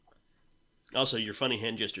Also, your funny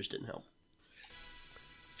hand gestures didn't help.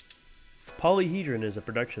 Polyhedron is a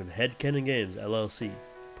production of Headcanon Games, LLC.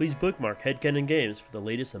 Please bookmark Headcanon Games for the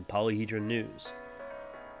latest in Polyhedron news.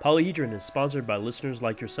 Polyhedron is sponsored by listeners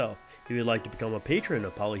like yourself. If you'd like to become a patron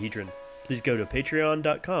of Polyhedron, please go to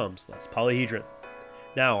patreon.com/polyhedron.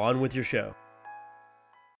 Now, on with your show.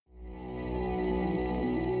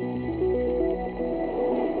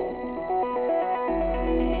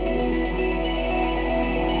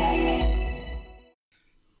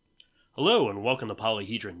 Hello and welcome to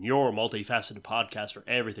Polyhedron, your multifaceted podcast for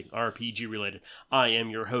everything RPG related. I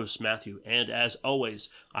am your host, Matthew, and as always,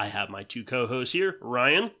 I have my two co-hosts here,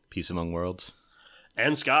 Ryan. Peace among worlds.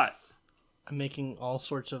 And Scott. I'm making all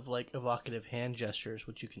sorts of evocative hand gestures,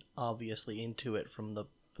 which you can obviously intuit from the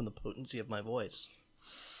potency of my voice.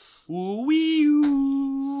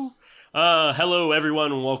 Wee-oo. Hello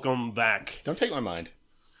everyone and welcome back. Don't take my mind.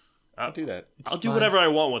 Don't do that. I'll do whatever I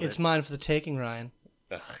want with it. It's mine for the taking, Ryan.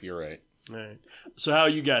 Ugh, you're right. All right. So how are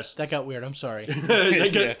you guys? That got weird. I'm sorry. Yeah. I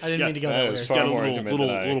didn't mean to go that was weird. far Got a more little,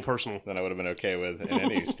 intimate little personal. than I would have been okay with in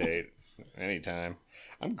any state, anytime.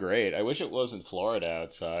 I'm great. I wish it wasn't Florida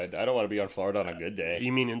outside. I don't want to be on Florida on a good day.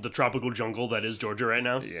 You mean in the tropical jungle that is Georgia right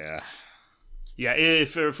now? Yeah. Yeah,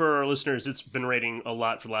 for our listeners, it's been raining a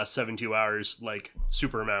lot for the last 72 hours, like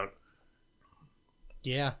super amount.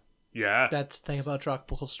 Yeah, Yeah, that's the thing about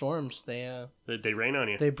tropical storms. They rain on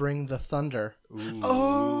you. they bring the thunder. Ooh.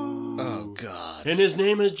 Oh, God. And his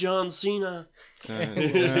name is John Cena.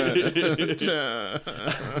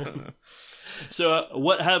 So,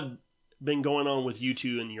 what have been going on with you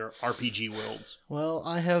two in your RPG worlds? Well,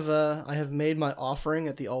 I have made my offering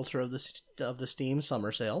at the altar of the Steam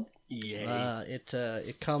summer sale. Yay.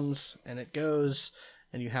 It comes and it goes,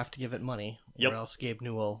 and you have to give it money, Yep. or else Gabe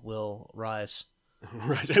Newell will rise.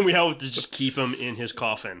 Right, and we have to just keep him in his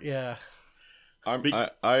coffin. Yeah. I'm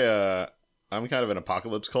kind of an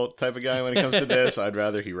apocalypse cult type of guy when it comes to this. I'd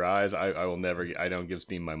rather he rise. I will never. I don't give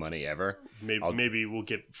Steam my money ever. Maybe we'll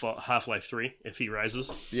get Half-Life 3 if he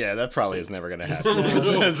rises. Yeah, that probably is never going to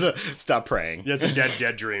happen. Stop praying. That's a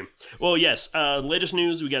dead dream. Well, yes. Latest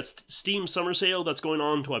news: we got Steam Summer Sale that's going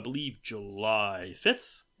on to I believe July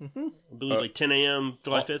 5th. Mm-hmm. I believe like 10 a.m.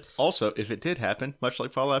 July 5th. Also, if it did happen, much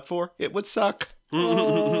like Fallout 4, it would suck.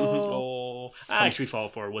 Oh, actually,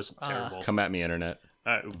 Fallout 4 wasn't terrible. Come at me, internet.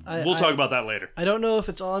 All right, we'll talk about that later. I don't know if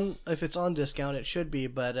it's on discount. It should be,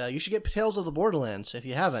 but you should get Tales of the Borderlands if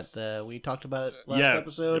you haven't. We talked about it last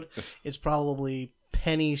episode. It's probably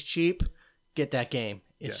pennies cheap. Get that game.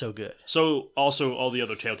 It's so good. So also all the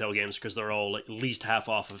other Telltale games because they're all at least half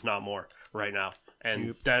off, if not more, right now,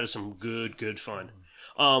 and that is some good fun.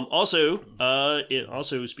 Also,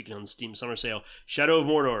 speaking on the Steam Summer Sale, Shadow of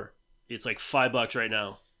Mordor. It's like $5 right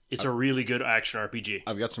now. It's a really good action RPG.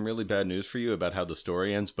 I've got some really bad news for you about how the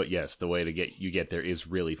story ends, but yes, the way to get there is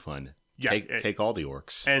really fun. Yeah, take all the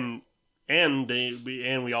orcs. And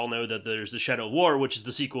we all know that there's the Shadow of War, which is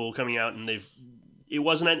the sequel coming out, and it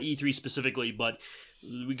wasn't at E3 specifically, but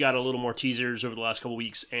we got a little more teasers over the last couple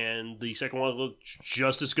weeks, and the second one looked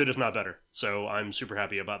just as good, if not better. So I'm super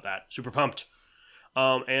happy about that. Super pumped.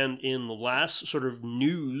 And in the last sort of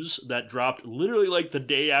news that dropped literally like the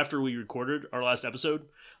day after we recorded our last episode,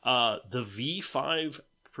 the V5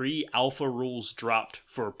 pre-alpha rules dropped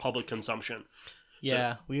for public consumption.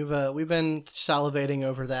 Yeah, we've been salivating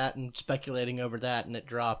over that and speculating over that, and it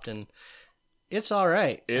dropped, and it's all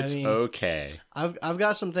right. It's okay. I've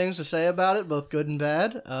got some things to say about it, both good and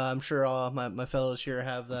bad. I'm sure all my fellows here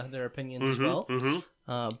have their opinions as well.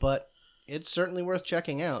 Mm-hmm. But it's certainly worth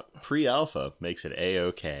checking out. Pre-alpha makes it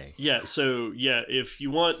A-okay. Yeah, so if you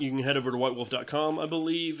want, you can head over to whitewolf.com, I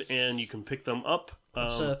believe, and you can pick them up.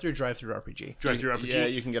 It's through DriveThruRPG. DriveThruRPG. Yeah,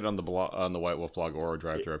 you can get it on the White Wolf blog or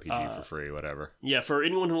DriveThruRPG for free, whatever. Yeah, for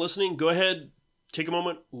anyone who's listening, go ahead, take a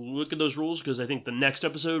moment, look at those rules, because I think the next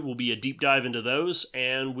episode will be a deep dive into those,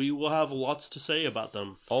 and we will have lots to say about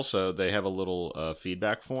them. Also, they have a little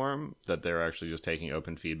feedback form that they're actually just taking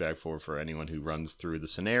open feedback for anyone who runs through the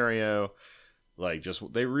scenario. Like,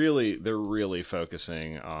 they're really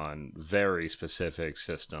focusing on very specific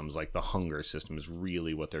systems. Like the hunger system is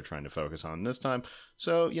really what they're trying to focus on this time.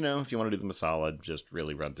 So, if you want to do them a solid, just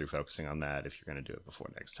really run through focusing on that if you're going to do it before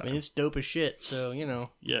next time. I mean, it's dope as shit, so,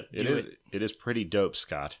 Yeah, It is pretty dope,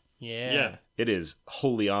 Scott. Yeah. It is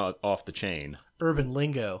wholly off the chain. Urban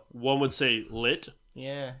lingo. One would say lit.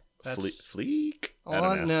 Yeah. Fleek? I Oh,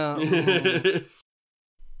 don't know. no.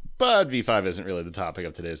 But V5 isn't really the topic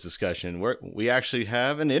of today's discussion. We actually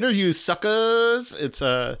have an interview, suckers. It's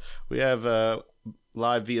we have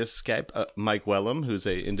live via Skype Mike Wellham, who's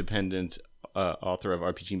a independent author of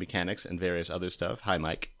RPG Mechanics and various other stuff. Hi,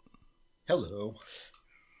 Mike. Hello.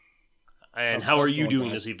 And how are you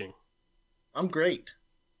doing this evening? I'm great.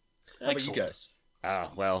 How Excellent. about you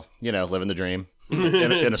guys? Well, living the dream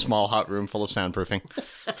in a small hot room full of soundproofing.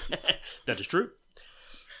 That is true.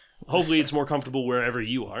 Hopefully it's more comfortable wherever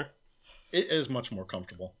you are. It is much more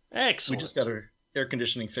comfortable. Excellent. We just got our air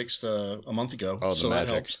conditioning fixed a month ago, Oh, the so magic.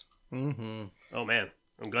 that helps. Mm-hmm. Oh man,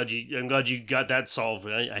 I'm glad you got that solved.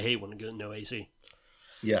 I hate when I get no AC.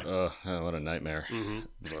 Yeah. Oh, what a nightmare.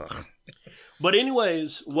 Ugh. But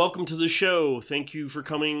anyways, welcome to the show. Thank you for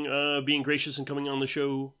coming, being gracious and coming on the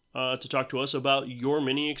show to talk to us about your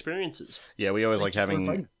many experiences. Yeah, we always like Thank you for having.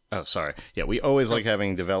 inviting. Oh, sorry. Yeah, we always like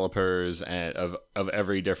having developers and of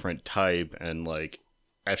every different type and like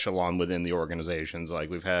echelon within the organizations. Like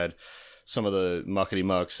we've had some of the muckety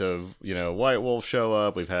mucks of White Wolf show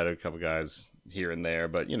up. We've had a couple guys here and there,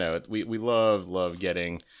 but we love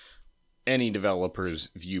getting any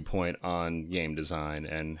developer's viewpoint on game design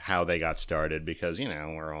and how they got started because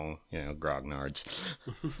we're all grognards.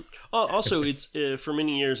 Also, it's for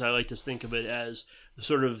many years I like to think of it as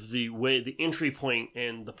sort of the entry point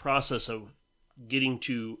and the process of getting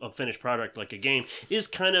to a finished product like a game is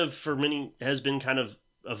kind of for many has been kind of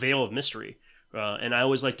a veil of mystery. And I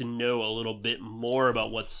always like to know a little bit more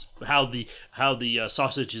about how the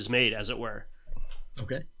sausage is made, as it were.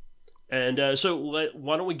 Okay. And so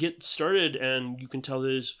why don't we get started, and you can tell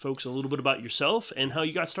those folks a little bit about yourself and how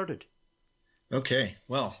you got started. Okay.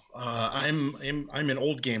 Well, I'm an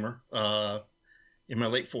old gamer in my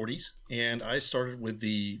late 40s, and I started with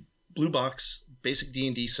the Blue Box Basic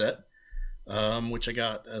D&D set, which I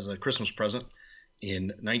got as a Christmas present in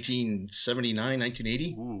 1979,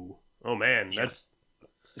 1980. Ooh. Oh man,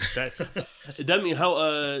 that mean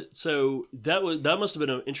how so that must have been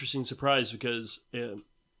an interesting surprise because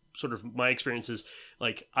sort of my experience is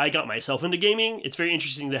like I got myself into gaming. It's very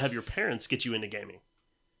interesting to have your parents get you into gaming.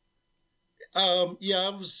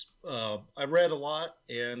 Yeah, I read a lot,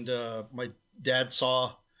 and my dad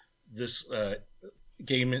saw this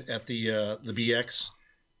game at the BX.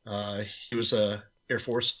 He was Air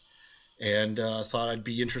Force, and thought I'd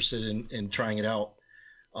be interested in trying it out.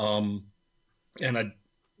 And I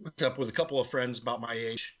hooked up with a couple of friends about my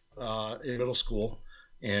age in middle school,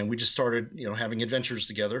 and we just started, having adventures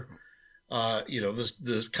together.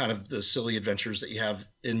 The kind of the silly adventures that you have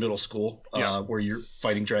in middle school, where you're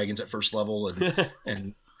fighting dragons at first level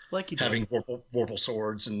and Like you having vorpal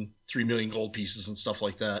swords and 3 million gold pieces and stuff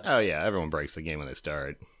like that. Oh yeah, everyone breaks the game when they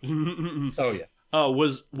start. Oh yeah,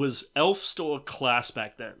 Was Elf still a class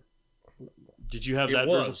back then? Did you have it that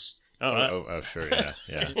was. version? Oh, sure,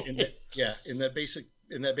 yeah. In that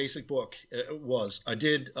basic book, it was. I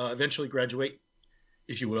did eventually graduate,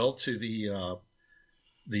 if you will, to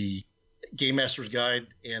the Game Master's Guide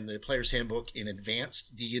and the Player's Handbook in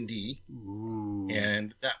Advanced D&D,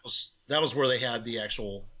 and that was where they had the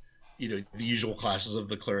actual, the usual classes of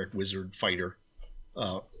the cleric, wizard, fighter,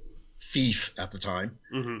 thief at the time,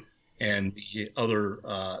 and the other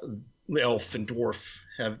elf and dwarf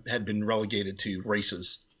had been relegated to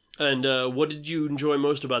races. And what did you enjoy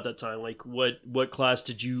most about that time? Like, what class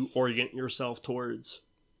did you orient yourself towards?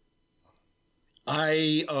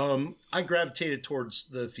 I gravitated towards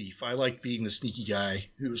the thief. I like being the sneaky guy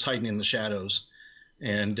who was hiding in the shadows,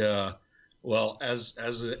 and as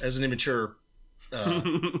an immature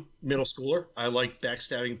middle schooler, I like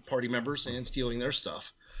backstabbing party members and stealing their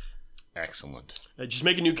stuff. Excellent. Just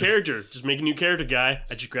make a new character. Just make a new character, guy.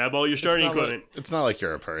 I just grab all your starting equipment. It's not like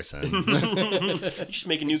you're a person. Just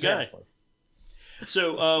make a new guy.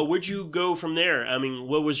 So, where'd you go from there? I mean,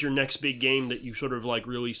 what was your next big game that you sort of like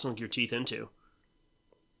really sunk your teeth into?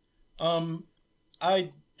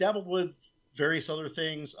 I dabbled with various other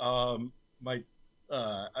things. I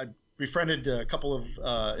befriended a couple of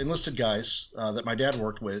enlisted guys that my dad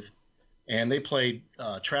worked with, and they played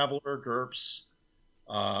Traveler, GURPS,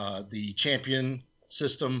 the Champion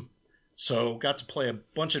system, so got to play a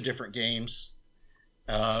bunch of different games.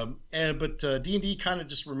 But D&D kind of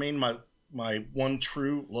just remained my one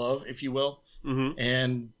true love, if you will,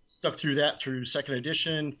 and stuck through that through second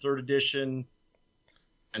edition, third edition,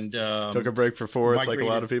 and took a break for fourth, migrated. like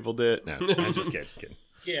a lot of people did. No, I'm just kidding.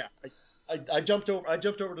 Yeah, I jumped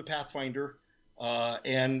over to Pathfinder,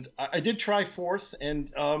 and I did try fourth, and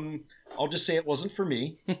I'll just say it wasn't for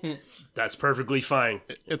me. That's perfectly fine.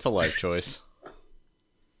 It's a life choice.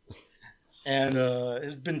 And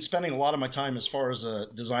I've been spending a lot of my time as far as a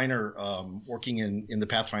designer working in the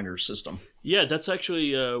Pathfinder system. Yeah, that's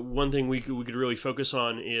actually one thing we could really focus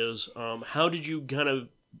on is how'd you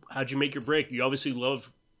make your break? You obviously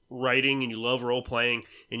love writing and you love role playing,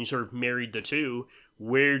 and you sort of married the two.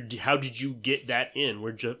 How did you get that in?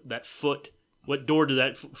 What door did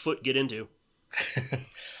that foot get into?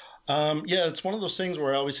 Yeah, it's one of those things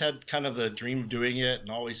where I always had kind of the dream of doing it, and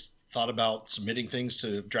always thought about submitting things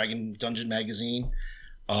to Dragon Dungeon magazine.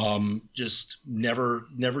 Just never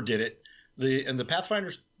did it. The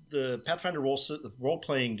Pathfinder role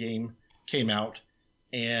playing game came out,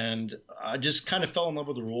 and I just kind of fell in love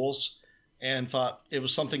with the rules and thought it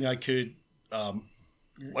was something I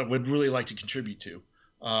would really like to contribute to.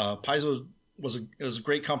 Paizo was a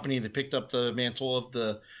great company. They picked up the mantle of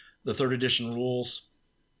the third edition rules,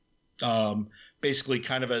 basically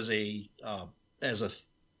kind of as a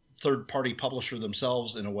third party publisher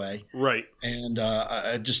themselves in a way. Right. And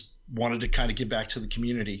I just wanted to kind of give back to the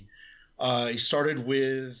community. I started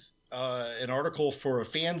with an article for a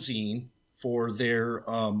fanzine for their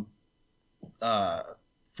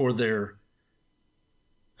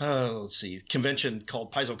convention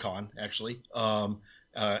called PaizoCon, actually.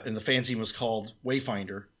 And the fanzine was called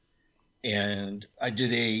Wayfinder. And I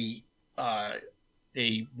did a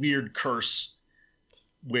weird curse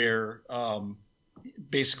where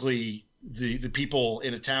basically the people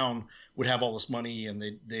in a town would have all this money and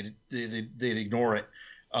they'd ignore it.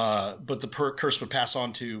 But the curse would pass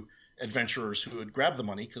on to adventurers who would grab the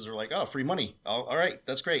money because they're like, oh, free money. All right,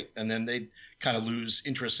 that's great. And then they'd kind of lose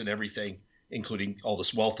interest in everything, including all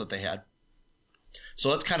this wealth that they had. So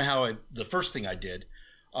that's kind of the first thing I did.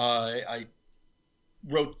 I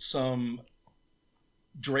wrote some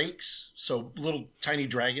drakes, so little tiny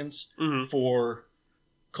dragons, for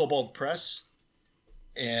Kobold Press.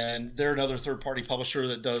 And they're another third-party publisher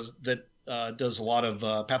that does a lot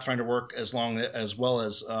of Pathfinder work as well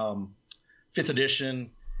as 5th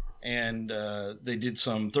edition, and they did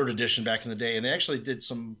some 3rd edition back in the day, and they actually did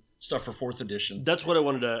some stuff for 4th edition. That's what I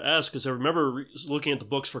wanted to ask, because I remember looking at the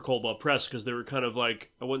books for Kobold Press, because they were kind of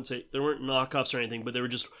like, I wouldn't say, they weren't knockoffs or anything, but they were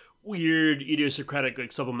just weird, idiosyncratic,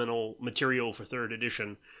 like supplemental material for 3rd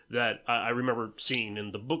edition that I remember seeing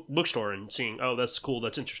in the bookstore and seeing, oh, that's cool,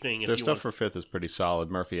 that's interesting. Their stuff for 5th is pretty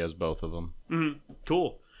solid. Murphy has both of them. Mm-hmm.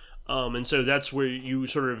 Cool. And so that's where you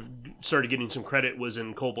sort of started getting some credit, was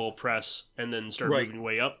in Kobold Press, and then started moving your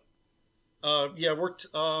way up. Yeah, worked,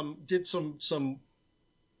 did some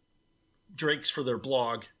drakes for their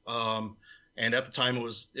blog, and at the time it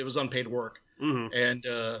was unpaid work, and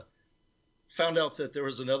found out that there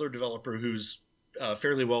was another developer who's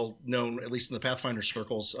fairly well known, at least in the Pathfinder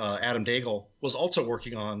circles. Adam Daigle was also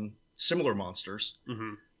working on similar monsters,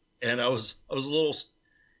 and I was a little,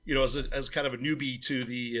 as kind of a newbie to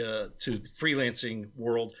the freelancing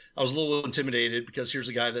world, I was a little intimidated because here's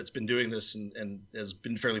a guy that's been doing this and has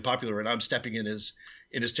been fairly popular, and I'm stepping in his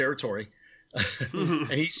territory, and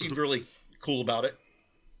he seemed really cool about it.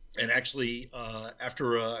 And actually,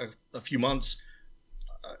 after a few months,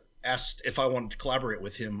 asked if I wanted to collaborate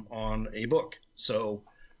with him on a book. So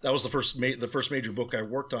that was the first major book I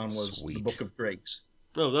worked on, was the Book of Drakes.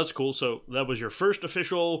 Oh, that's cool. So that was your first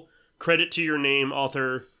official credit to your name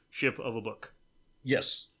authorship of a book.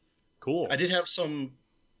 Yes. Cool. I did have some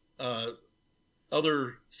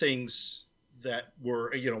other things that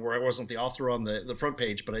were, where I wasn't the author on the front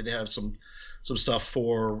page, but I did have some stuff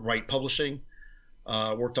for Wright Publishing.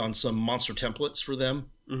 Worked on some monster templates for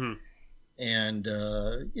them. Mm-hmm. And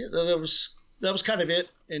that was kind of it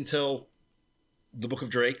until the Book of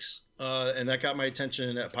Drakes, and that got my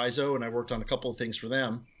attention at Paizo, and I worked on a couple of things for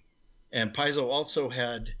them. And Paizo also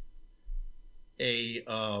had a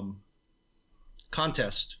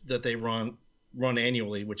contest that they run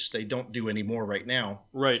annually, which they don't do anymore right now.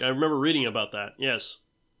 Right, I remember reading about that. Yes,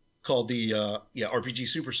 called the RPG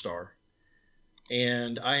Superstar,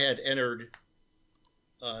 and I had entered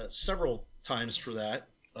several times for that.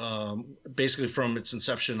 Basically from its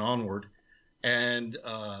inception onward, and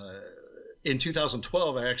in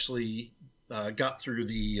 2012 I actually got through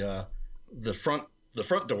the front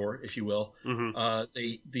door, if you will.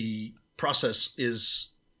 The process is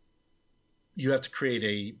you have to create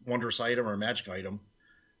a wondrous item or a magic item,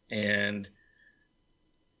 and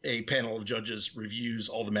a panel of judges reviews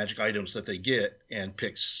all the magic items that they get and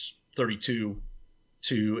picks 32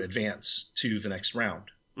 to advance to the next round.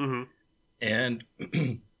 And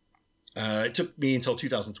it took me until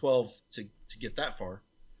 2012 to get that far.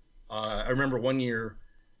 I remember one year,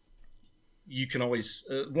 you can always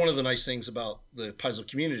one of the nice things about the Paizo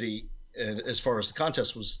community, as far as the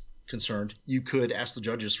contest was concerned, you could ask the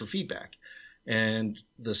judges for feedback. And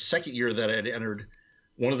the second year that I had entered,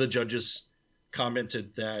 one of the judges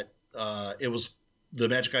commented that it was the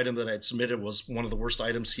magic item that I had submitted was one of the worst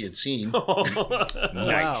items he had seen.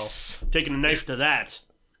 Nice. Taking a knife to that.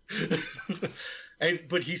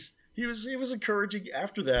 But he was encouraging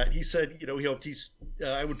after that. He said, he hoped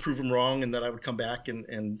I would prove him wrong, and that I would come back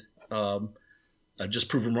and just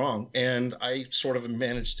prove them wrong. And I sort of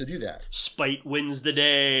managed to do that. Spite wins the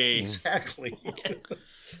day. Exactly.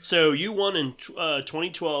 So you won in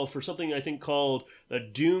 2012 for something I think called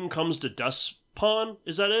Doom Comes to Dustpawn.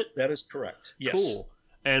 Is that it? That is correct. Yes. Cool.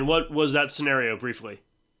 And what was that scenario briefly?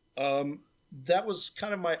 That was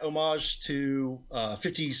kind of my homage to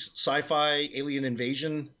 50s sci-fi alien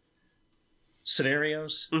invasion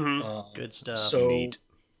scenarios. Mm-hmm. Good stuff. So Neat.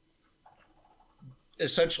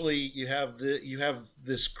 essentially, you have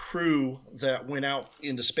this crew that went out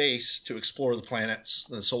into space to explore the planets,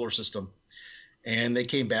 the solar system, and they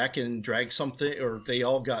came back and dragged something, or they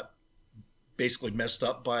all got basically messed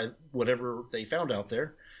up by whatever they found out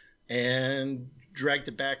there, and dragged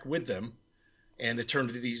it back with them. And it turned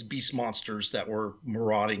into these beast monsters that were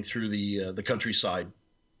marauding through the countryside.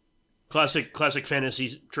 Classic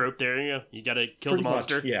fantasy trope there. You got to kill the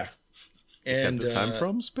monster. Much, yeah. Except And this time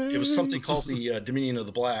from space. it was something called the Dominion of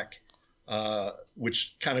the Black,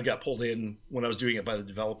 which kind of got pulled in when I was doing it by the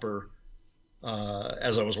developer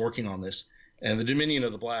as I was working on this. And the Dominion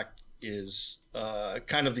of the Black is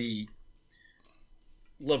kind of the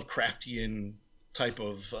Lovecraftian type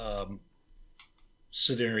of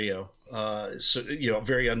scenario. So,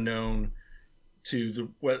 very unknown to the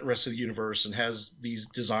rest of the universe, and has these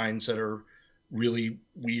designs that are really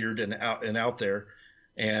weird and out there.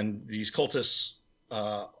 And these cultists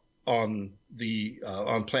on the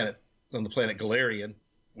planet Galarian,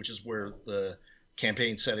 which is where the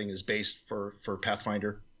campaign setting is based for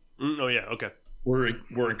Pathfinder. Oh yeah, okay.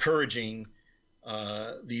 We're encouraging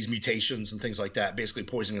these mutations and things like that, basically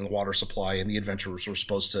poisoning the water supply, and the adventurers were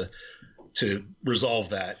supposed to resolve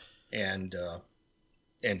that and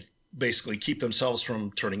basically keep themselves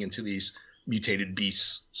from turning into these mutated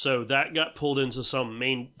beasts. So that got pulled into some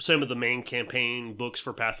of the main campaign books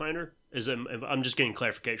for Pathfinder. I'm just getting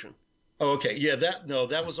clarification. Oh, okay. Yeah,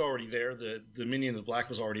 that was already there. The Dominion of the Black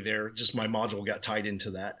was already there. Just my module got tied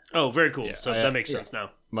into that. Oh, very cool. Yeah, So that makes sense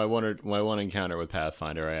now. My one encounter with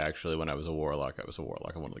Pathfinder, when I was a warlock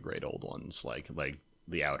on one of the great old ones, like one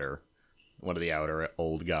of the outer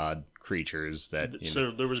old god creatures that.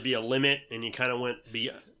 So there was a limit, and you kind of went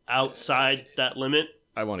outside that limit.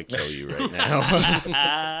 I want to kill you right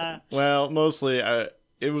now. Well, mostly,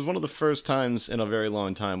 it was one of the first times in a very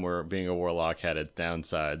long time where being a warlock had its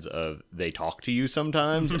downsides of they talk to you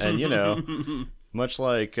sometimes, and much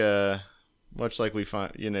like we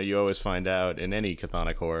find, you always find out in any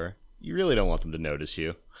chthonic horror, you really don't want them to notice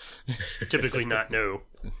you. Typically not, no.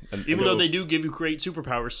 Even though they do give you great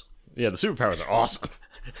superpowers. Yeah, the superpowers are awesome.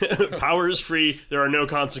 Power is free. There are no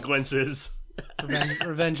consequences.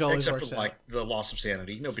 Revenge always Except works for out. the loss of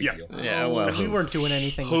sanity. No big deal. Yeah, well, We weren't doing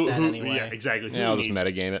anything with that anyway. Yeah, exactly. yeah, I'll just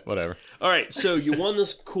metagame it, whatever. All right, so you won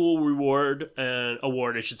this cool award,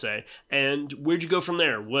 I should say. And where'd you go from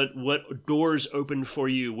there? What doors opened for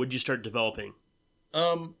you? What'd you start developing?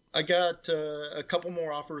 I got a couple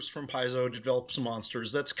more offers from Paizo to develop some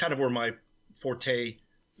monsters. That's kind of where my forte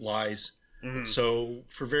lies. Mm-hmm. So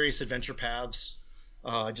for various adventure paths,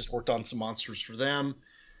 I just worked on some monsters for them.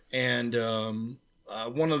 And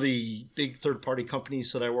one of the big third-party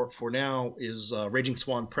companies that I work for now is Raging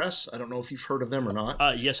Swan Press. I don't know if you've heard of them or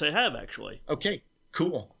not. Yes, I have, actually. Okay,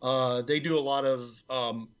 cool. They do a lot of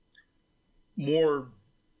more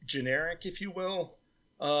generic, if you will,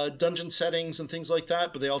 dungeon settings and things like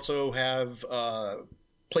that, but they also have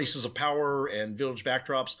places of power and village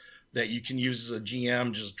backdrops that you can use as a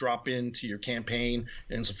GM, just drop into your campaign,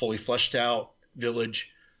 and it's a fully fleshed out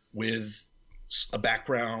village with a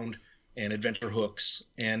background and adventure hooks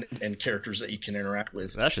and characters that you can interact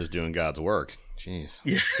with. That's just doing God's work. Jeez.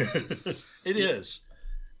 Yeah, it is.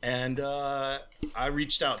 And I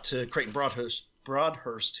reached out to Creighton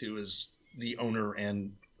Broadhurst, who is the owner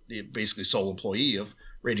and the basically sole employee of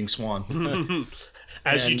Raging Swan.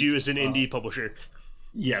 As you do as an indie publisher.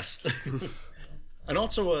 Yes. And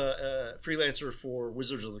also a freelancer for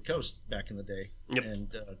Wizards of the Coast back in the day. Yep.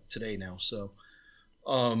 And today now. So,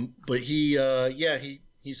 but he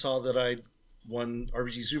saw that I won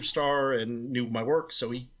RBG Superstar and knew my work,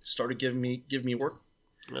 so he started giving me work.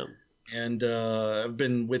 Yep. And I've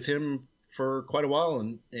been with him for quite a while,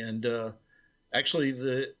 and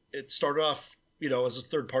actually it started off, as a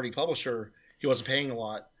third party publisher. He wasn't paying a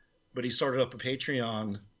lot, but he started up a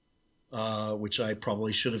Patreon, which I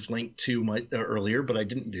probably should have linked to earlier, but I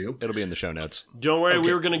didn't do. It'll be in the show notes. Don't worry, Okay.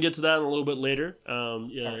 we were going to get to that in a little bit later.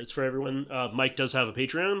 It's for everyone. Mike does have a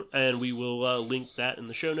Patreon, and we will link that in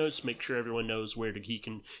the show notes. Make sure everyone knows where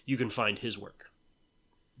you can find his work.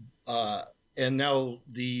 And now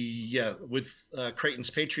with Creighton's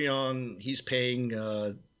Patreon, he's paying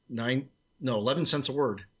 11 cents a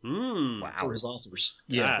word for his authors.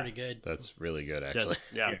 Yeah. Pretty good. That's really good, actually.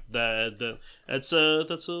 Yeah. That's a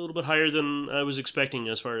little bit higher than I was expecting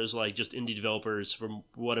as far as like just indie developers from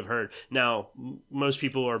what I've heard. Now, most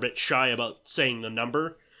people are a bit shy about saying the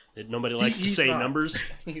number. Nobody likes to say numbers.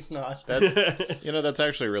 He's not. That's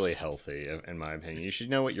actually really healthy, in my opinion. You should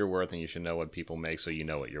know what you're worth, and you should know what people make, so you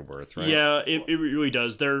know what you're worth, right? Yeah, it really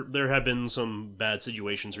does. There have been some bad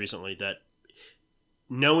situations recently that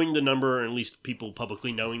knowing the number, or at least people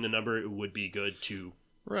publicly knowing the number, it would be good to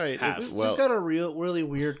right. have. We've got a really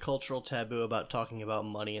weird cultural taboo about talking about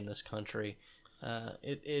money in this country.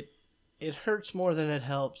 It hurts more than it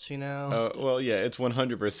helps, you know? It's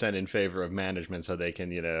 100% in favor of management so they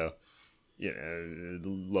can,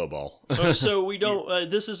 lowball. So we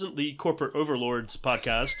don't, this isn't the Corporate Overlords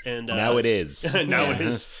podcast. And now it is. Now it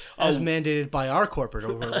is. As mandated by our corporate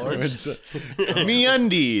overlords.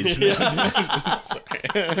 MeUndies.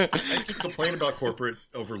 I can complain about corporate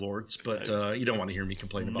overlords, but you don't want to hear me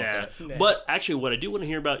complain about that. Nah. But actually, what I do want to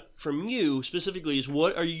hear about from you specifically is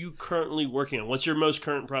what are you currently working on? What's your most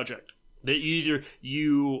current project that either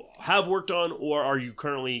you have worked on or are you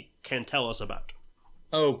currently can tell us about?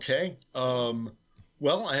 Okay.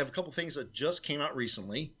 Well, I have a couple things that just came out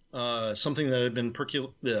recently. Something that had been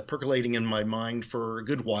percolating in my mind for a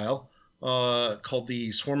good while, called the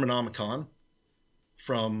Swarmonomicon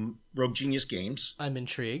from Rogue Genius Games. I'm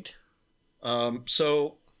intrigued.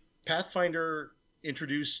 So Pathfinder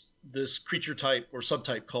introduced this creature type or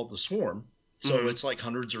subtype called the Swarm. So it's like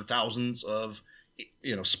hundreds or thousands of,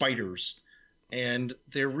 spiders. And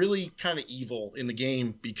they're really kind of evil in the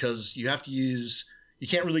game because you can't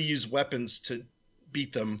really use weapons to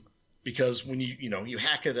beat them, because when you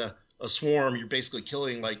hack at a swarm, you're basically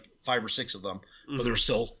killing like 5 or 6 of them, but there's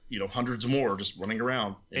still hundreds more just running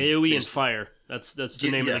around. AoE and fire. That's the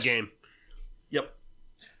name of the game. Yep.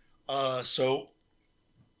 So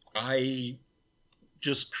I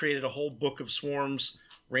just created a whole book of swarms,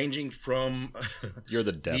 ranging from You're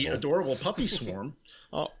the devil. the adorable puppy swarm.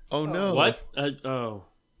 Oh no! What?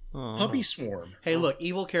 Puppy swarm. Hey, look,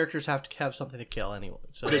 evil characters have to have something to kill anyway.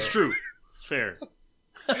 So It's true. It's fair.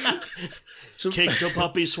 So, Kick the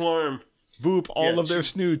puppy swarm. Boop all Yeah, of their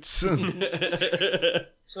snoots.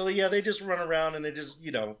 So they just run around and they just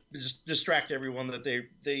just distract everyone that they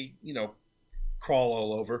crawl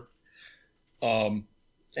all over, and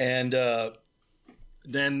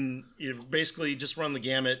then you basically just run the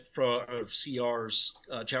gamut of CRs,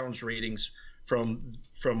 challenge ratings from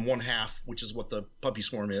 1/2, which is what the puppy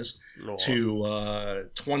swarm is, to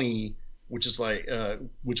 20, which is like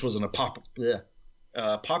which was an apocalyptic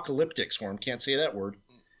swarm. Can't say that word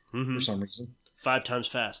for some reason. 5 times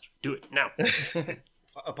fast. Do it now.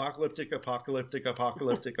 Apocalyptic.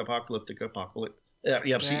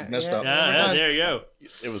 Yeah, see, messed up. Yeah, there you go.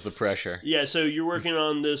 It was the pressure. Yeah, so you're working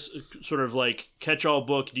on this sort of like catch-all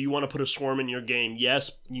book. Do you want to put a swarm in your game?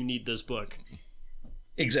 Yes, you need this book.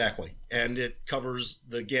 Exactly, and it covers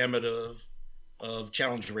the gamut of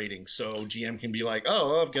challenge ratings. So GM can be like,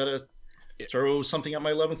 "Oh, I've got to throw something at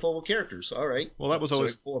my 11th level characters." All right. Well, that was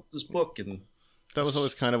always I pull up this book, and that was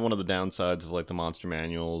always kind of one of the downsides of like the monster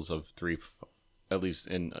manuals of at least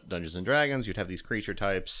in Dungeons and Dragons. You'd have these creature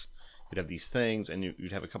types. You'd have these things, and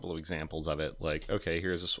you'd have a couple of examples of it. Like, okay,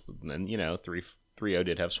 here's and 3.0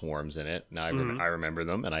 did have swarms in it. Now I remember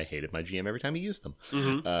them, and I hated my GM every time he used them.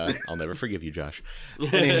 I'll never forgive you, Josh.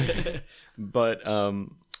 Anyway, but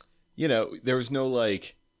there was no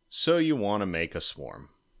like, so you want to make a swarm.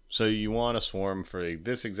 So you want a swarm for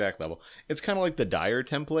this exact level. It's kind of like the Dire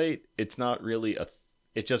template. It's not really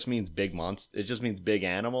it just means big monster. It just means big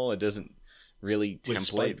animal. It doesn't really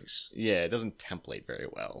template. Yeah, it doesn't template very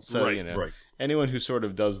well. So right. Anyone who sort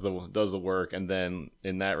of does the work, and then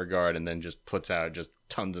in that regard, and then just puts out just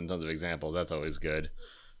tons and tons of examples, that's always good.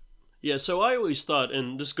 Yeah, so I always thought,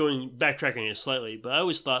 and this backtracking it slightly, but I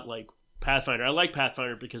always thought like Pathfinder. I like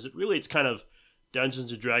Pathfinder because it's kind of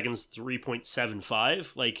Dungeons & Dragons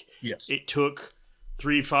 3.75. Like, yes, it took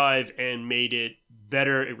 3.5 and made it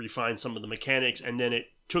better. It refined some of the mechanics, and then it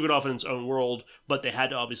took it off in its own world, but they had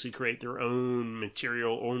to obviously create their own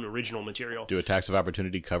original material. Do attacks of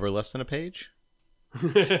opportunity cover less than a page?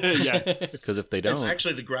 Yeah. Because if they don't... It's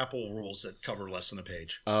actually the grapple rules that cover less than a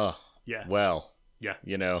page. Oh. Yeah. Well. Yeah.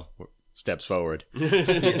 Steps forward.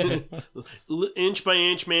 Inch by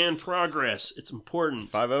inch, man, progress. It's important.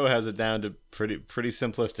 5.0 has it down to pretty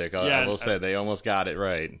simplistic. I will say they almost got it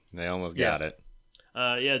right. They almost got it.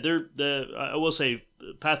 I will say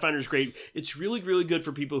Pathfinder's great. It's really, really good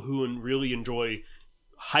for people who really enjoy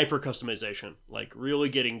hyper customization, like really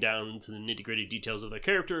getting down into the nitty gritty details of their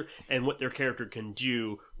character and what their character can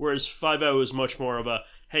do. Whereas 5.0 is much more of a,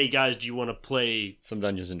 hey guys, do you want to play some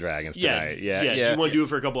Dungeons and Dragons tonight? Yeah. Do you want to do it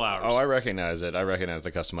for a couple hours? Oh, I recognize it. I recognize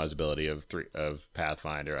the customizability of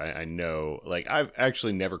Pathfinder. I know, like, I've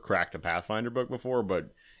actually never cracked a Pathfinder book before,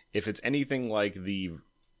 but if it's anything like the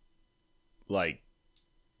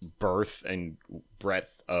birth and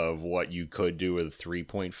breadth of what you could do with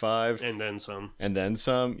 3.5 and then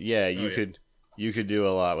some, you could do a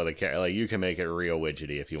lot with a character. Like, you can make it real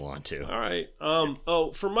widgety if you want to. All right.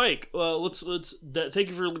 For Mike, let's thank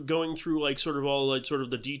you for going through like sort of all like sort of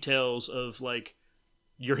the details of like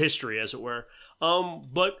your history, as it were.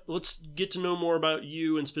 But let's get to know more about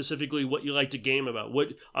you and specifically what you like to game about.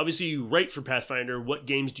 What, obviously you write for Pathfinder. What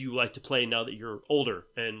games do you like to play now that you're older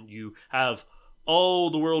and you have all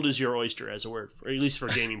the world is your oyster, as a word, or at least for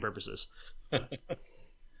gaming purposes?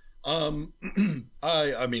 I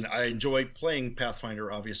mean, I enjoy playing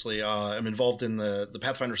Pathfinder. Obviously, I'm involved in the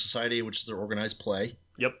Pathfinder Society, which is their organized play.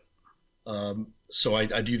 Yep. So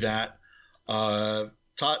I do that.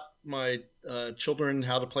 Taught my children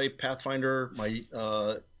how to play Pathfinder. My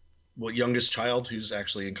youngest child, who's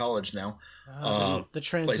actually in college now, the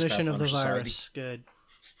transmission of the virus. Society. Good.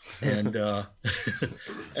 And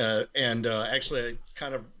actually, I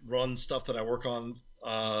kind of run stuff that I work on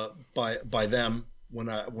by them when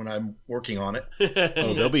I'm working on it.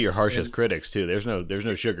 Oh, they'll be your harshest critics too. There's no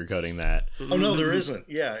sugarcoating that. Oh no, there isn't.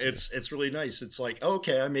 Yeah, it's really nice. It's like,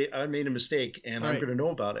 okay, I made a mistake, and I'm going to know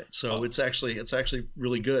about it. So it's actually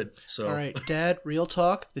really good. So all right, Dad, real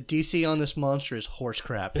talk. The DC on this monster is horse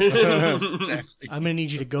crap. Exactly. I'm going to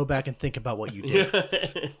need you to go back and think about what you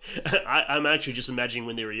did. I'm actually just imagining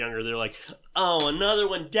when they were younger. They're like, oh, another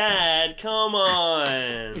one, Dad. Come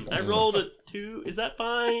on, I rolled a 2. Is that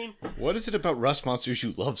fine? What is it about rust monsters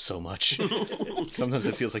you love so much? Sometimes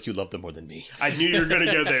it feels like you love them more than me. I knew you were going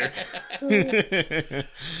to go there.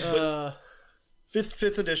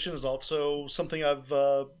 Fifth edition is also something I've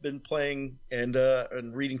been playing and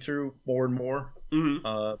reading through more and more.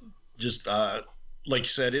 Mm-hmm. Just like you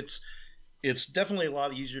said, it's definitely a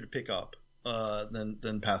lot easier to pick up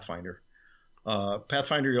than Pathfinder.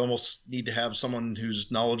 Pathfinder, you almost need to have someone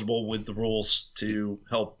who's knowledgeable with the rules to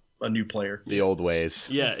help a new player. The old ways.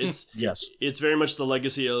 Yeah, it's yes. It's very much the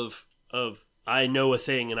legacy of I know a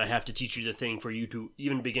thing and I have to teach you the thing for you to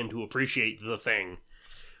even begin to appreciate the thing.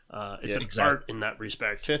 It's an art in that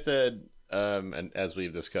respect. 5th Ed, and as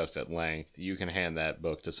we've discussed at length, you can hand that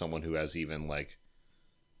book to someone who has even like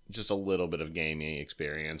just a little bit of gaming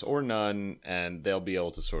experience or none, and they'll be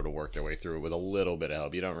able to sort of work their way through it with a little bit of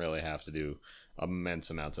help. You don't really have to do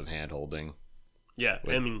immense amounts of hand holding. Yeah,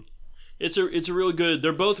 I mean, it's a really good.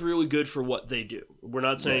 They're both really good for what they do. We're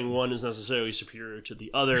not saying one is necessarily superior to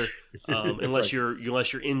the other, unless you're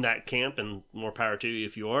in that camp, and more power to you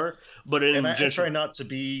if you are. But I try not to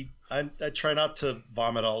be. I try not to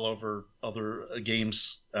vomit all over other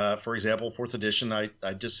games. For example, 4th edition. I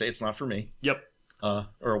just say it's not for me. Yep.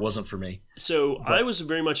 Or it wasn't for me. So I was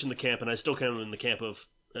very much in the camp, and I still kind of in the camp of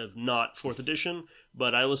not 4th edition.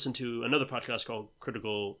 But I listened to another podcast called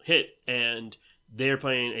Critical Hit, and they're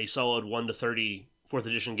playing a solid 1 to 30 4th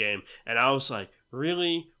edition game, and I was like,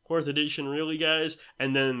 really? 4th edition, really, guys?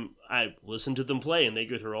 And then I listened to them play, and they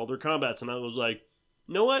go through all their combats, and I was like,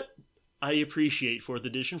 you know what? I appreciate 4th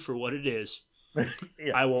edition for what it is.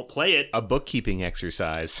 Yeah. I won't play it. A bookkeeping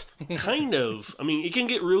exercise. Kind of. I mean, it can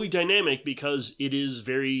get really dynamic because it is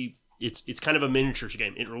very... It's kind of a miniatures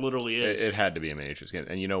game. It literally is. It had to be a miniatures game.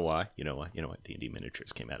 And you know why? You know what? D&D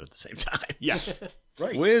miniatures came out at the same time. Yeah.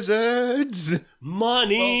 Right. Wizards!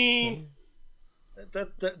 Money! Well,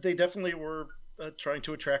 that they definitely were trying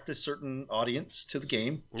to attract a certain audience to the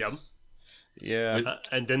game. Yep. Yeah.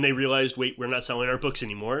 And then they realized, wait, we're not selling our books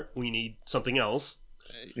anymore. We need something else.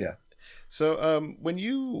 Yeah. So, when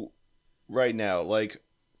you, right now, like,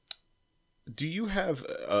 do you have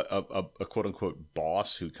a quote unquote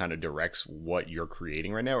boss who kind of directs what you're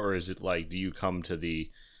creating right now, or is it like, do you come to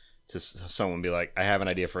someone and be like, I have an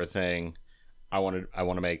idea for a thing, I want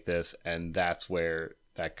to make this, and that's where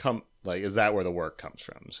that is that where the work comes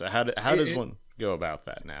from? So how does one go about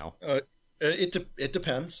that now? It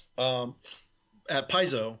depends. At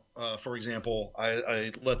Paizo, for example,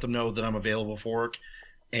 I let them know that I'm available for work,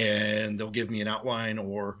 and they'll give me an outline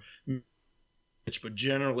but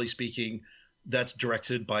generally speaking, that's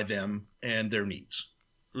directed by them and their needs.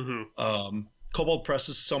 Mm-hmm. Kobold Press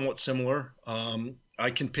is somewhat similar. I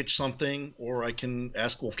can pitch something, or I can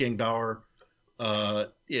ask Wolfgang Bauer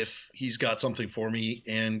if he's got something for me.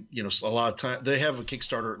 And a lot of time they have a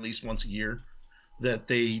Kickstarter at least once a year that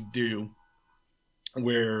they do,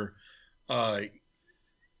 where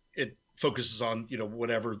focuses on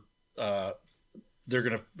whatever they're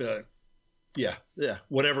gonna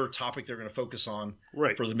whatever topic they're gonna focus on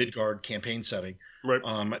for the Midgard campaign setting.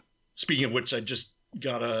 Right. Speaking of which, I just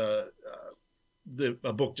got a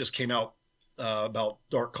book just came out about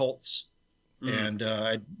dark cults, and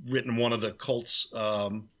I'd written one of the cults,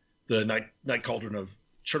 the Night Cauldron of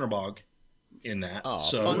Chernobog, in that. Oh,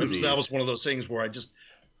 so that was one of those things where I just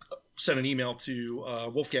sent an email to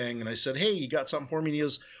Wolfgang and I said, "Hey, you got something for me?" And he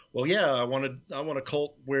goes, "Well, yeah, I want a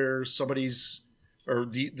cult where this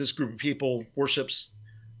group of people worships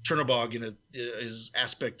Chernobog in his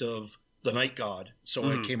aspect of the night god." So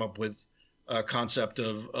I came up with a concept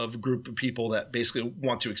of a group of people that basically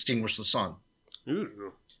want to extinguish the sun.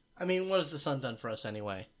 Ooh. I mean, what has the sun done for us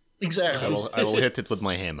anyway? Exactly. I will hit it with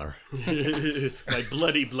my hammer. My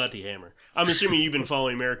bloody, bloody hammer. I'm assuming you've been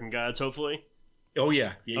following American Gods, hopefully? Oh,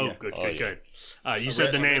 yeah. Good. You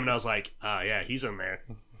said the name, and I was like, yeah, he's in there.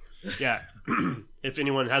 Yeah. If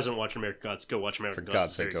anyone hasn't watched American Gods, go watch American Gods. For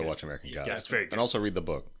God's sake, go watch American Gods. Yeah, it's very good. And also read the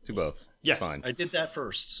book. Do both. Yeah. It's fine. I did that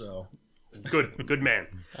first, so. Good man.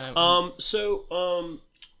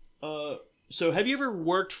 So have you ever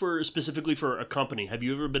worked specifically for a company? Have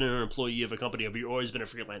you ever been an employee of a company? Have you always been a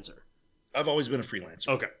freelancer? I've always been a freelancer.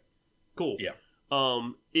 Okay. Cool. Yeah.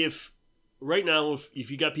 If right now,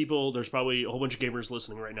 if you got people, there's probably a whole bunch of gamers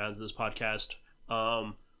listening right now to this podcast.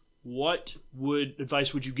 What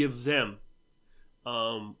advice would you give them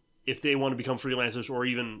if they want to become freelancers or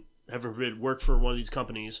even have work for one of these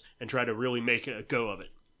companies and try to really make a go of it?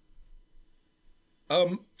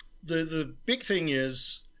 The big thing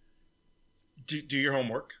is do your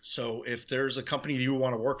homework. So if there's a company that you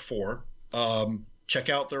want to work for, check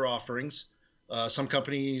out their offerings. Some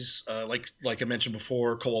companies, like I mentioned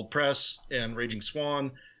before, Kobold Press and Raging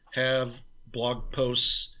Swan, have blog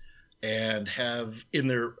posts and have in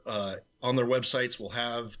their on their websites will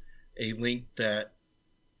have a link that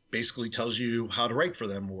basically tells you how to write for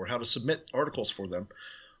them or how to submit articles for them.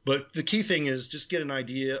 But the key thing is just get an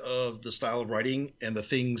idea of the style of writing and the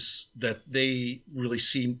things that they really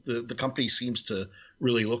the company seems to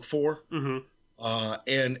really look for,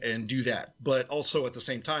 and do that. But also at the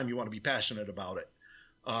same time, you want to be passionate about it.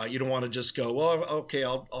 You don't want to just go, well, okay,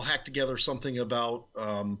 I'll hack together something about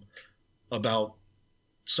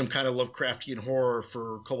some kind of Lovecraftian horror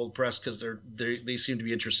for Kobold Press because they seem to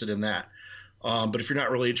be interested in that. But if you're not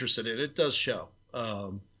really interested in it, it does show.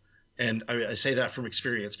 And I say that from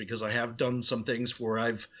experience because I have done some things where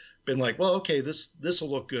I've been like, well, okay, this will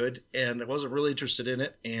look good, and I wasn't really interested in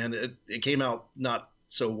it, and it came out not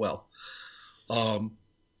so well.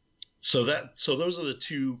 So those are the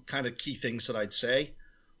two kind of key things that I'd say.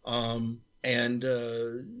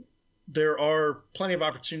 There are plenty of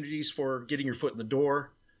opportunities for getting your foot in the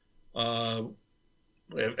door,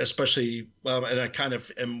 especially, and I kind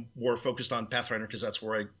of am more focused on Pathfinder because that's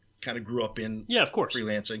where I kind of grew up in. Yeah, of course.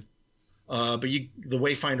 Freelancing. But the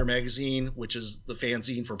Wayfinder magazine, which is the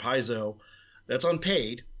fanzine for Paizo, that's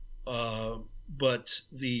unpaid. But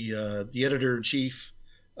the editor in chief,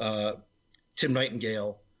 Tim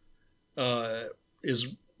Nightingale, has a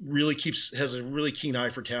really keen eye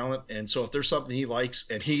for talent. And so if there's something he likes,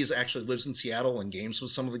 and he actually lives in Seattle and games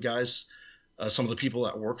with some of the guys, some of the people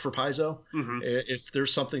that work for Paizo, if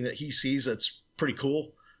there's something that he sees that's pretty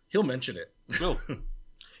cool, he'll mention it. Oh.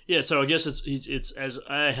 Yeah, so I guess it's as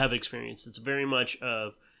I have experienced, it's very much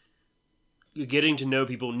getting to know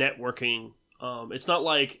people, networking. It's not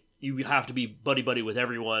like you have to be buddy-buddy with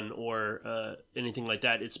everyone or anything like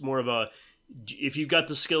that. It's more of if you've got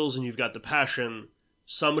the skills and you've got the passion,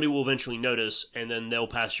 somebody will eventually notice, and then they'll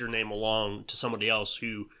pass your name along to somebody else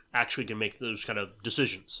who actually can make those kind of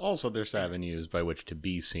decisions. Also, there's avenues by which to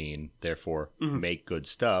be seen, therefore make good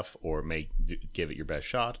stuff or give it your best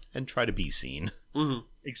shot and try to be seen.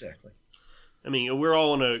 Exactly. I mean, we're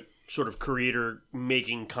all in a sort of creator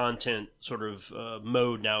making content sort of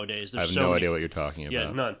mode nowadays. There's I have no idea what you're talking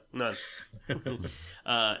about. Yeah, none.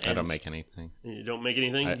 I don't make anything. You don't make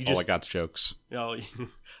anything? All I got's jokes. Oh,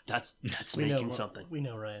 that's making something. We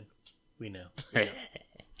know, Ryan. We know.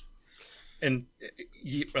 And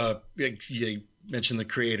you mentioned the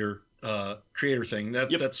creator thing.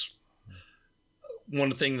 That's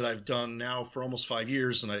one thing that I've done now for almost 5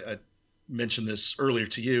 years, and I mentioned this earlier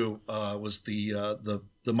to you, was the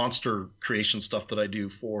monster creation stuff that I do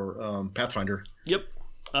for Pathfinder. Yep.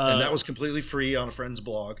 And that was completely free on a friend's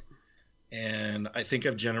blog. And I think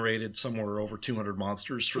I've generated somewhere over 200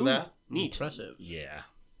 monsters for that. Neat. Impressive. Yeah.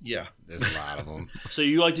 Yeah. There's a lot of them. So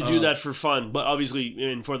you like to do that for fun, but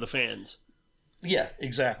obviously for the fans. Yeah,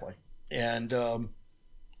 exactly. And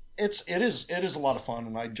it is a lot of fun,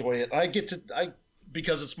 and I enjoy it.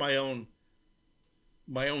 Because it's my own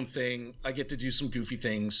my own thing. I get to do some goofy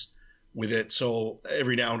things with it. So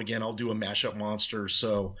every now and again, I'll do a mashup monster.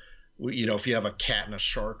 So, if you have a cat and a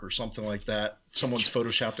shark or something like that, someone's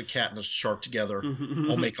photoshopped a cat and a shark together,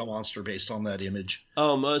 I'll make a monster based on that image.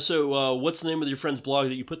 So what's the name of your friend's blog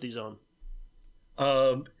that you put these on?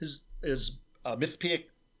 Is Mythopoeic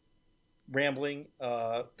Rambling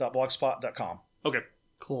 .blogspot.com. Okay.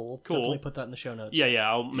 Cool. Definitely put that in the show notes. Yeah,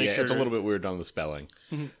 I'll make sure. It's a little bit weird on the spelling.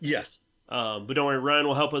 Yes. But don't worry, Ryan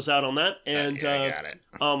will help us out on that. And I got it.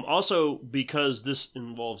 Also, because this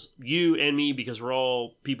involves you and me, because we're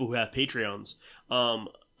all people who have Patreons, I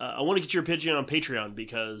want to get your opinion on Patreon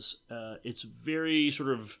because it's very sort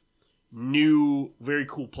of new, very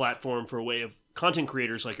cool platform for a way of content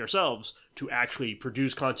creators like ourselves to actually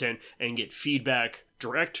produce content and get feedback,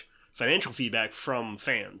 direct financial feedback from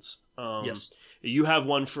fans. Yes. You have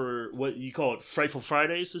one for what you call it, Frightful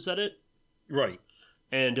Fridays. Is that it? Right.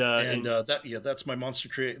 And that's my monster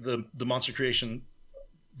the monster creation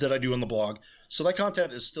that I do on the blog. So that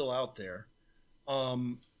content is still out there.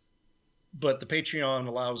 But the Patreon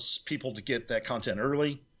allows people to get that content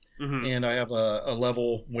early. Mm-hmm. And I have a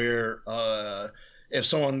level where if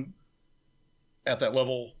someone at that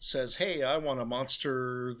level says, "Hey, I want a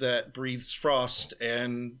monster that breathes frost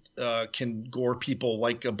and can gore people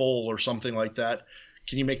like a bull or something like that.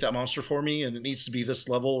 Can you make that monster for me? And it needs to be this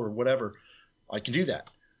level or whatever." I can do that.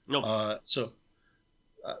 No.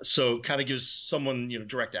 So kind of gives someone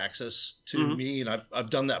direct access to me, and I've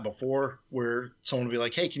done that before, where someone will be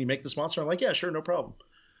like, "Hey, can you make this monster?" I'm like, "Yeah, sure, no problem."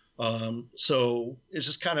 So it's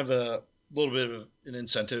just kind of a little bit of an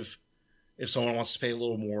incentive. If someone wants to pay a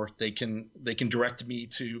little more, they can direct me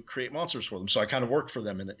to create monsters for them. So I kind of work for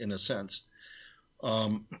them in a sense.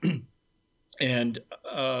 And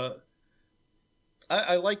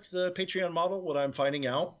I like the Patreon model. What I'm finding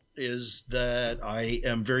out is that I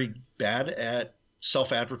am very bad at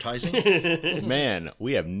self-advertising. Man,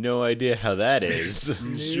 we have no idea how that is.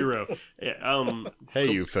 Zero. Yeah,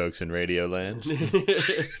 hey, you folks in Radioland.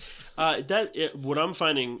 What I'm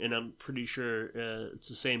finding, and I'm pretty sure it's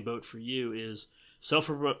the same boat for you, is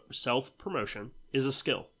self-promotion is a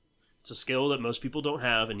skill. It's a skill that most people don't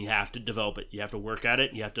have, and you have to develop it. You have to work at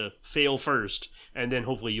it. You have to fail first, and then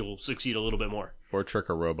hopefully you'll succeed a little bit more. Or trick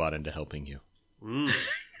a robot into helping you.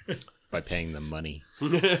 By paying them money.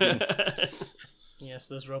 Yes,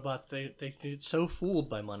 those robots, they get so fooled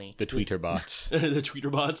by money. The tweeter bots. The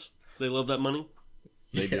tweeter bots. They love that money.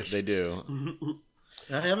 They do.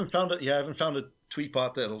 I haven't found a tweet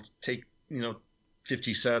bot that'll take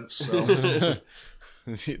 50 cents. So.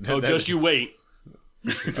 Just you wait.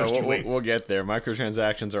 We'll get there.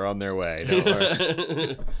 Microtransactions are on their way. Don't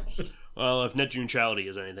worry. Well, if net neutrality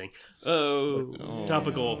is anything.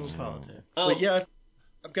 Topical. But yeah,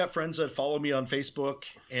 I've got friends that follow me on Facebook,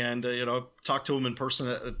 and talk to them in person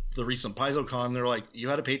at the recent PaizoCon. They're like, "You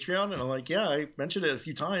had a Patreon?" And I'm like, "Yeah, I mentioned it a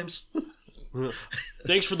few times."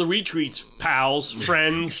 Thanks for the retweets, pals,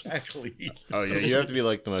 friends. Exactly. Oh yeah, you have to be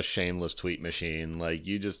like the most shameless tweet machine. Like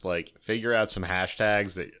you just figure out some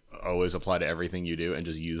hashtags that always apply to everything you do and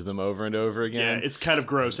just use them over and over again. Yeah, it's kind of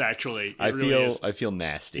gross actually. I feel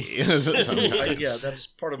nasty sometimes. Yeah, that's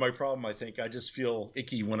part of my problem. I think I just feel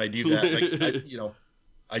icky when I do that.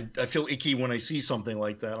 I feel icky when I see something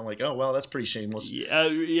like that. I'm like, oh, well, that's pretty shameless.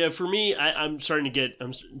 Yeah. For me, I'm starting to get.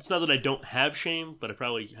 It's not that I don't have shame, but I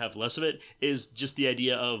probably have less of it. Is just the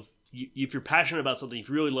idea of if you're passionate about something, if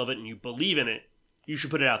you really love it and you believe in it, you should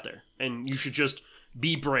put it out there, and you should just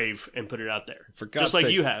be brave and put it out there. For God's just like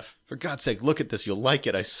sake, you have. For God's sake, look at this. You'll like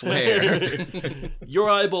it. I swear. Your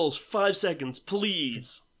eyeballs, 5 seconds,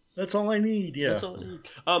 please. That's all I need. Yeah. That's all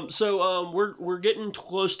I need. So we're getting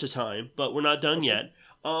close to time, but we're not done yet.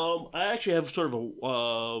 I actually have sort of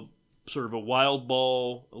a wild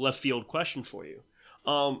ball left field question for you.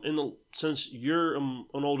 Since you're an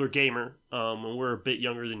older gamer, and we're a bit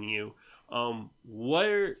younger than you, how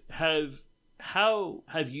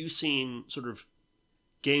have you seen sort of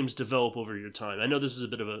games develop over your time? I know this is a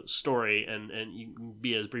bit of a story, and you can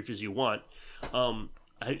be as brief as you want. Do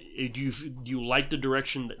you like the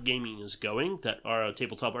direction that gaming is going, that our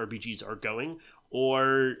tabletop RPGs are going,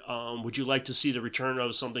 or would you like to see the return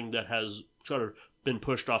of something that has sort of been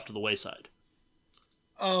pushed off to the wayside?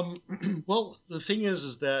 Well, the thing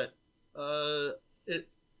is that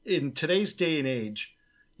in today's day and age,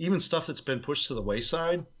 even stuff that's been pushed to the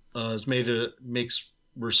wayside makes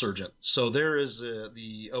resurgent. So there is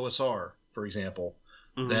the OSR, for example,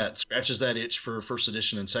 that scratches that itch for first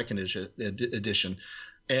edition and second edition,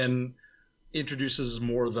 and introduces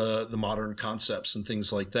more the modern concepts and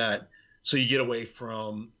things like that. So you get away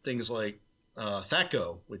from things like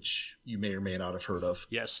THAC0, which you may or may not have heard of.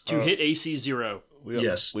 Yes, to hit AC 0.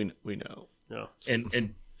 Yes. we know. No.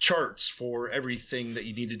 and charts for everything that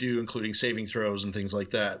you need to do, including saving throws and things like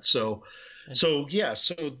that. So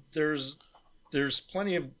there's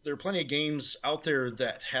plenty of games out there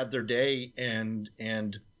that had their day and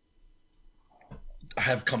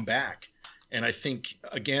have come back. And I think,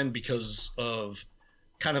 again, because of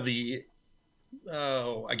kind of the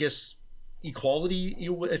I guess equality,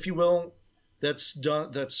 if you will, that's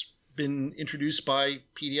been introduced by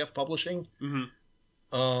PDF publishing. Mm-hmm.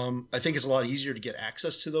 I think it's a lot easier to get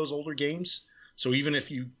access to those older games. So even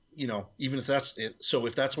if even if that's it, so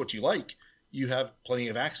if that's what you like, you have plenty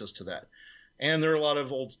of access to that. And there are a lot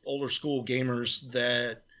of older school gamers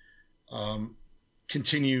that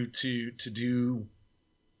continue to do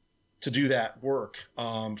that work.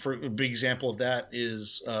 For a big example of that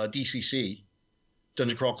is DCC,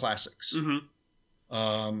 Dungeon Crawl Classics,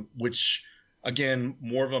 which again,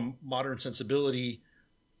 more of a modern sensibility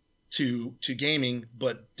to gaming,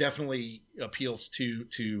 but definitely appeals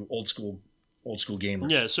to old school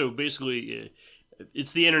gamers. Yeah, so basically,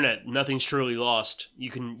 it's the internet. Nothing's truly lost.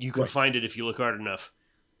 You can Right. find it if you look hard enough.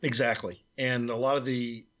 Exactly. And a lot of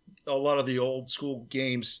the old school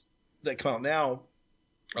games that come out now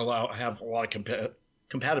have a lot of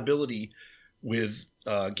compatibility with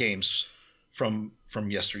games from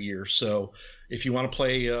yesteryear. So if you want to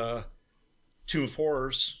play Tomb of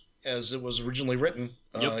Horrors as it was originally written,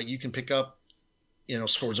 Yep. you can pick up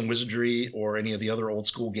Swords and Wizardry or any of the other old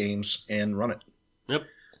school games and run it. Yep.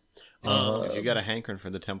 If you got a hankering for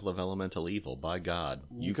the Temple of Elemental Evil, by God,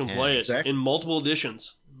 You can play it Exactly. in multiple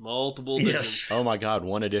editions. Multiple editions. Yes. Oh my God,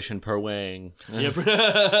 one edition per wing. Yeah,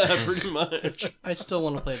 pretty much. I still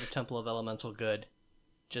want to play the Temple of Elemental Good.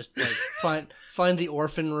 Just like find the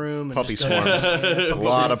orphan room and Puppy just go- swarms. Yeah. A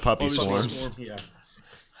lot of puppy Puppy swarms. Yeah.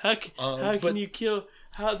 How can but- you kill?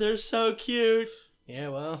 How they're so cute. Yeah,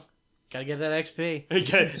 well, gotta get that XP.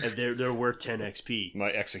 Okay, and they're worth 10 XP.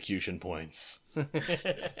 My execution points.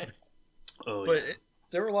 Oh, But yeah.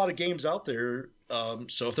 there are a lot of games out there.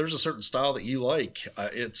 So if there's a certain style that you like,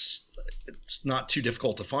 it's not too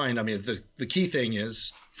difficult to find. I mean, the key thing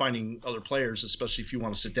is finding other players, especially if you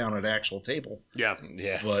want to sit down at an actual table. Yeah.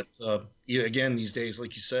 Yeah. But again, these days,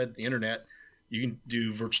 like you said, the internet, you can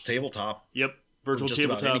do virtual tabletop. Yep. Virtual Just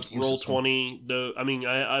about any tabletop, game roll system. 20.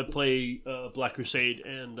 I play Black Crusade,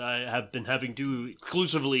 and I have been having to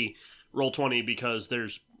exclusively roll 20 because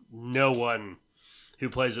there's no one who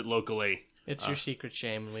plays it locally. It's your secret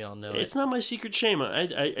shame, and we all know It's it. not my secret shame. I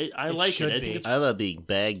It like it. should I think be. it's I love being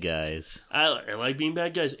bad guys. I like being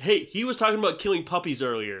bad guys. Hey, he was talking about killing puppies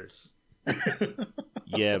earlier.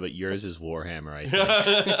 Yeah, but yours is Warhammer, I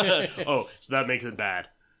think. Oh, so that makes it bad.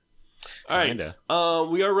 All right. Kinda.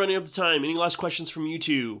 We are running up the time. Any last questions from you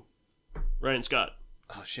two? Ryan, Scott,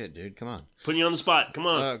 Oh shit, dude, come on. putting you on the spot. Come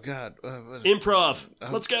on. Oh God. Improv.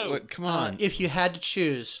 Let's go. What? Come on. If you had to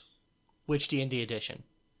choose, which D&D edition?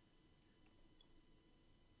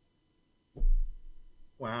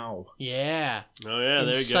 Wow. Yeah. Oh, yeah, there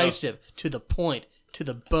you go. Incisive, to the point, to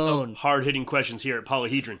the bone. Hard-hitting questions here at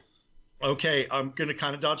Polyhedron. Okay, I'm going to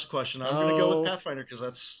kind of dodge the question. I'm going to go Oh. with Pathfinder because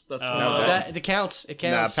that's No, That it counts. It Nah,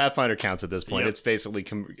 counts. Pathfinder counts at this point. Yep. It's basically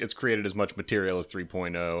it's created as much material as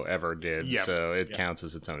 3.0 ever did, Yep. so it counts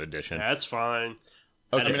as its own edition. That's fine.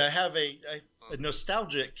 Okay. I mean, I have a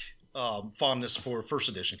nostalgic fondness for first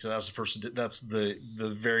edition because that's the first. That's the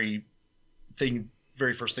very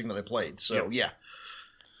first thing that I played. So yeah,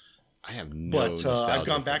 I have no but nostalgia I've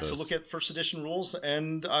gone for back to those. look at first edition rules,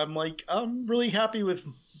 and I'm really happy with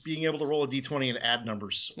being able to roll a d20 and add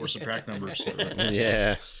numbers or subtract numbers.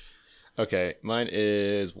 Yeah. Okay, mine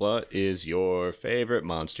is, what is your favorite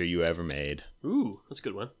monster you ever made? Ooh, that's a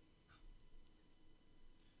good one.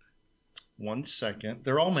 1 second,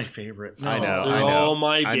 they're all my favorite. I know. They're I know. all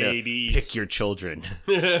my I know. babies. Pick your children.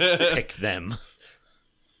 Pick them.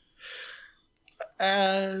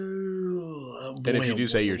 And if you do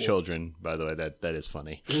say your children, by the way, that is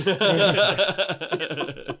funny.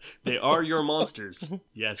 They are your monsters.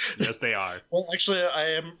 Yes, they are. Well, actually,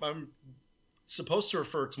 I'm supposed to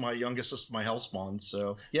refer to my youngest as my hellspawn.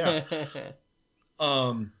 So yeah.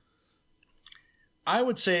 I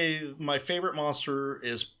would say my favorite monster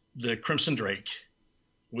is the Crimson Drake,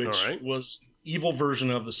 which All right. was evil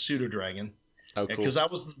version of the pseudo dragon, Oh, cool. because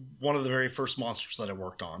that was one of the very first monsters that I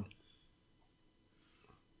worked on.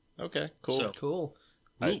 Okay, cool. So- Cool.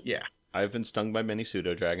 Yeah, I've been stung by many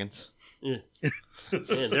pseudo dragons. Yeah,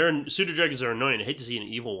 pseudo dragons are annoying. I hate to see an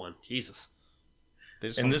evil one. Jesus.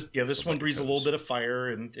 This one breathes a little bit of fire,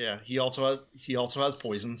 and he also has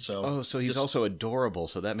poison. So so he's also adorable,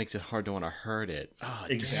 so that makes it hard to want to hurt it. Oh,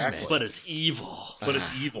 exactly. But it's evil.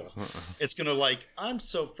 It's gonna I'm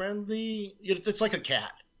so friendly. It's like a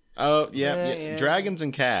cat. Oh yeah. Dragons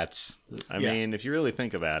and cats. I mean, if you really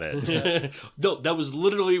think about it. No, that was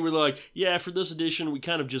literally we're like, for this edition we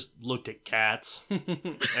kind of just looked at cats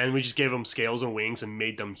and we just gave them scales and wings and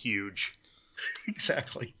made them huge.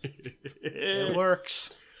 Exactly. It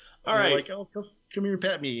works. All right. Like, oh, come here and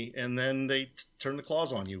pet me, and then they turn the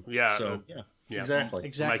claws on you. Yeah. So exactly.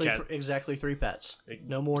 Exactly 3 pets.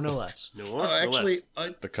 No more, no less. No more. Actually,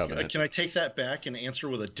 the Covenant. Can I take that back and answer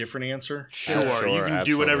with a different answer? Sure. You can absolutely.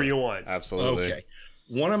 do whatever you want. Absolutely. Okay.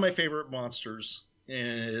 One of my favorite monsters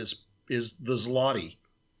is the Zloty.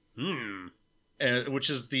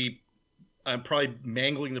 Which is I'm probably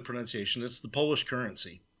mangling the pronunciation. It's the Polish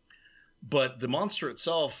currency. But the monster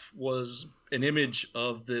itself was an image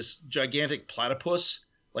of this gigantic platypus,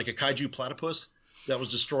 like a kaiju platypus, that was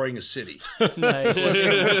destroying a city.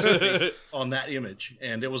 Nice. On that image,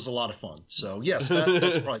 and it was a lot of fun. So yes,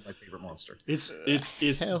 that's probably my favorite monster.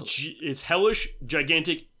 It's hellish,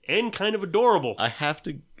 gigantic, and kind of adorable. I have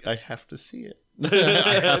to see it.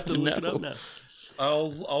 I have to look it up now.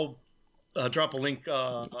 I'll drop a link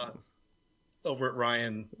over at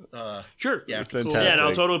Ryan. Sure. Yeah. Fantastic. Yeah, and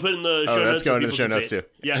I'll totally put in the show notes. That's going so in the show notes too.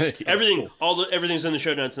 Yeah, everything. Everything's in the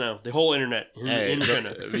show notes now. The whole internet in the show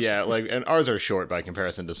notes. Yeah, and ours are short by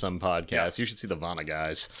comparison to some podcasts. Yeah. You should see the Vana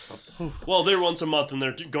guys. Well, they're once a month and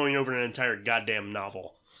they're going over an entire goddamn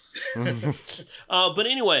novel. But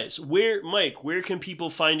anyways, Mike, where can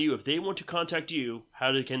people find you if they want to contact you?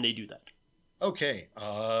 Can they do that? Okay,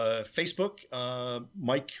 Facebook,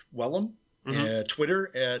 Mike Wellum,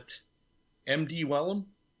 Twitter at MD Wellum.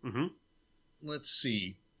 Let's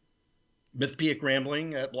see, Mythpeic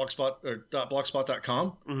Rambling at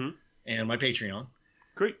blogspot.com, and my Patreon.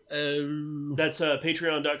 Great. That's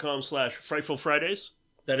patreon.com/Frightful Fridays.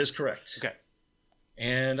 That is correct. Okay.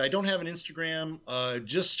 And I don't have an Instagram.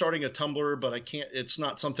 Just starting a Tumblr, but I can't. It's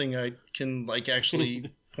not something I can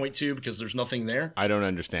actually point to because there's nothing there. I don't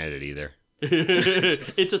understand it either.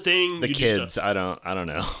 It's a thing. The kids, I don't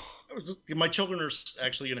know. My children are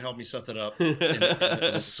actually going to help me set that up.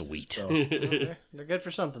 Sweet. So. They're good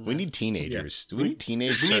for something. We need teenagers. Do we need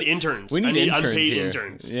teenagers? We need interns. We need interns unpaid here.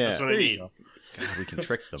 interns. Yeah. That's what I need. God, we can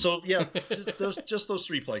trick them. So yeah, just those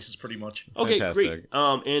 3 places, pretty much. Okay, Fantastic.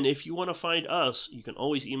 great. And if you want to find us, you can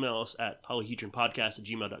always email us at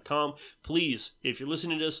polyhedronpodcast@gmail.com. Please, if you're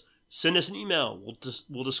listening to this, send us an email.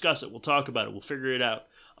 We'll discuss it. We'll talk about it. We'll figure it out.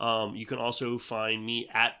 You can also find me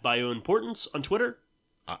at BioImportance on Twitter.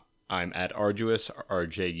 I'm at Arduous,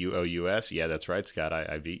 RJUOUS. Yeah, that's right, Scott.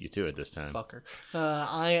 I beat you to it this time. Fucker.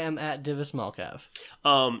 I am at Divis Malkav.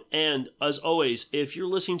 And as always, if you're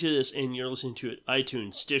listening to this and you're listening to it,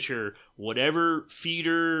 iTunes, Stitcher, whatever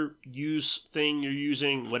feeder use thing you're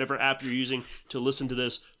using, whatever app you're using to listen to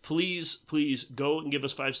this, please go and give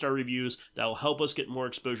us 5-star reviews. That will help us get more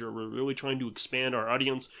exposure. We're really trying to expand our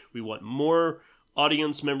audience. We want more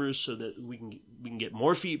audience members so that we can get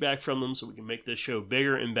more feedback from them so we can make this show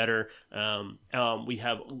bigger and better. We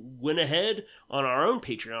have went ahead on our own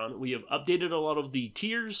Patreon. We have updated a lot of the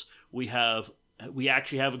tiers. We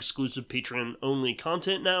actually have exclusive Patreon only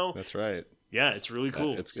content now. That's right. Yeah, it's really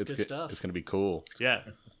cool. It's good stuff. It's going to be cool. Yeah.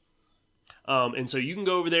 And so you can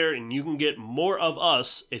go over there and you can get more of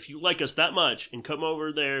us if you like us that much and come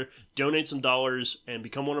over there, donate some dollars, and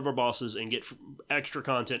become one of our bosses and get extra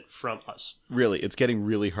content from us. Really, it's getting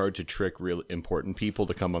really hard to trick real important people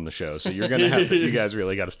to come on the show. So you're gonna have to. You guys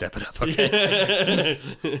really got to step it up. Okay.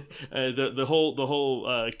 The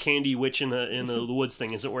whole candy witch in the woods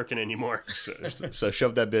thing isn't working anymore. So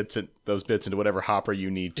shove those bits into whatever hopper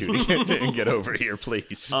you need to get over here,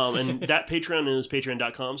 please. And that Patreon is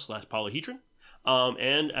patreon.com/polyhedron.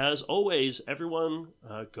 And as always, everyone,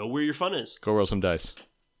 go where your fun is. Go roll some dice.